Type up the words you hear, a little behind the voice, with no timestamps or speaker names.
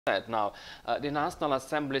Now, the National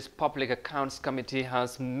Assembly's Public Accounts Committee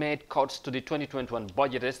has made cuts to the 2021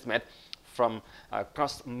 budget estimate from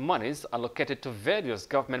cross monies allocated to various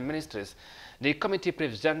government ministries. The committee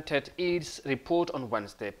presented its report on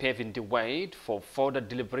Wednesday, paving the way for further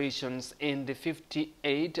deliberations in the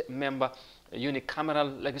 58-member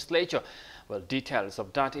unicameral legislature. Well, details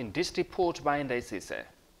of that in this report by Ndaisise.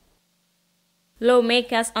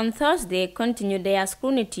 Lawmakers on Thursday continued their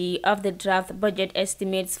scrutiny of the draft budget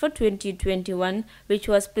estimates for 2021, which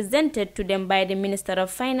was presented to them by the Minister of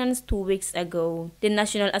Finance 2 weeks ago. The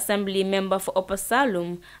National Assembly member for Upper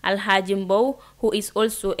Salum, Alhaji Mbow, who is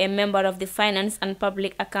also a member of the Finance and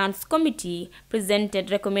Public Accounts Committee, presented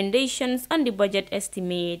recommendations on the budget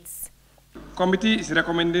estimates. Committee is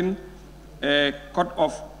recommending a cut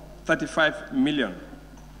of 35 million,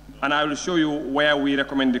 and I will show you where we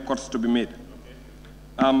recommend the cuts to be made.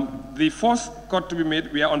 The first cut to be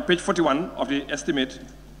made, we are on page 41 of the estimate,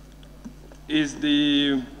 is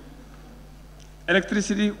the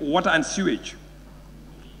electricity, water and sewage.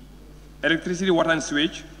 Electricity, water and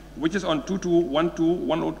sewage, which is on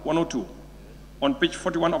 2212-102. On page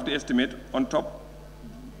 41 of the estimate, on top,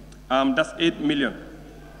 that's 8 million.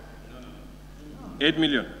 8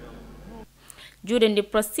 million. During the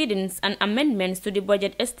proceedings and amendments to the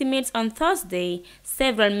budget estimates on Thursday,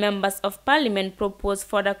 several members of parliament proposed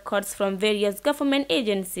further cuts from various government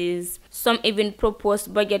agencies. Some even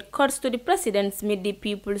proposed budget cuts to the president's Meet the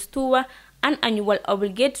People's Tour, an annual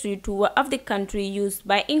obligatory tour of the country used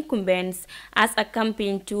by incumbents as a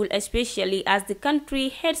campaign tool, especially as the country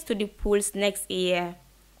heads to the polls next year.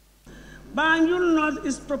 Banjul North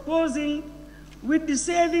is proposing, with the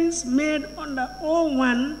savings made under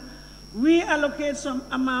 01, we allocate some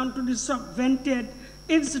amount to the subvented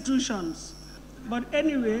institutions. But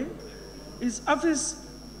anyway, it's Office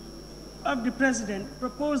of the President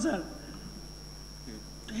proposal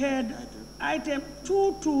head item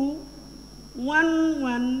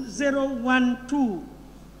 22111012,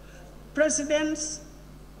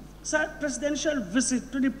 presidential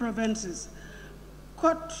visit to the provinces,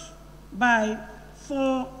 cut by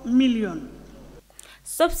 4 million.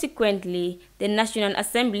 Subsequently, the National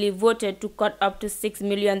Assembly voted to cut up to $6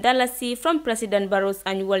 million from President Barrow's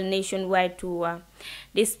annual nationwide tour.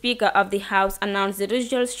 The Speaker of the House announced the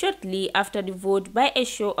results shortly after the vote by a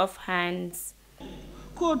show of hands.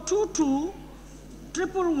 Code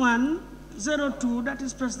 221102, that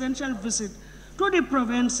is presidential visit to the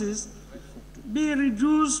provinces, be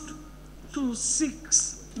reduced to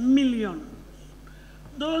 6 million.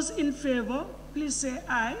 Those in favor, please say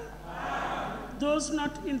aye. Those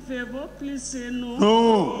not in favor, please say no.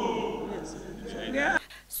 No. Yes. Yeah.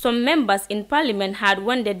 Some members in parliament had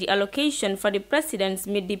wanted the allocation for the president's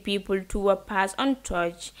Meet the People tour pass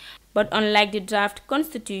untouched. But unlike the draft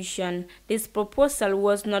constitution, this proposal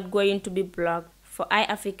was not going to be blocked. For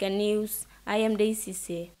iAfrica News, I am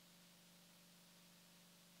Ndaisise.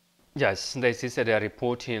 Yes, Ndaisise, they are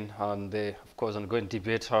reporting on the, of course, ongoing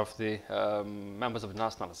debate of the members of the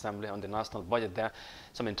National Assembly on the national budget there.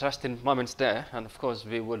 Some interesting moments there, and of course,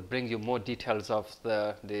 we will bring you more details of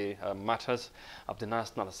the matters of the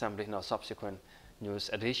National Assembly in our subsequent news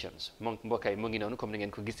editions. Mbokk yi mu ngi noonu comme ni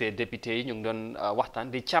ngeen ko gisee député yi ñu ngi doon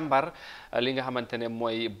waxtaan di càmbar li nga xamante ne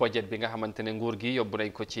mooy budget bi nga xamante ne nguur gi yóbbu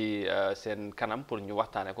nañ ko ci seen kanam pour ñu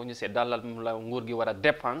waxtaane ko ñu seet dalal la nguur gi war a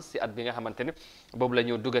dépense ci at bi nga xamante ne boobu la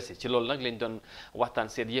ñu dugasi ci loolu nag lañ doon waxtaan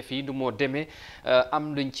seet yëf yi du moo demee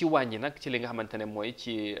am luñ ci wàññi nag ci li nga xamante ne mooy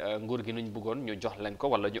ci nguur gi nuñ bëggoon ñu jox leen ko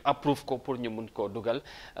wala ñu approuve ko pour ñu mun koo dugal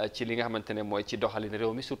ci li nga xamante ne mooy ci doxalin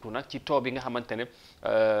réew mi surtout nag ci taux bi nga xamante ne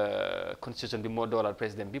constitution bi moo doolal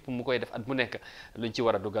président bi pour mu koy def at mu nekk luñ ci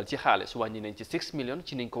war a dugal ci xaalis wàññi nañ ci 6 millions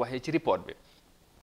ci niñ ko waxee ci report bi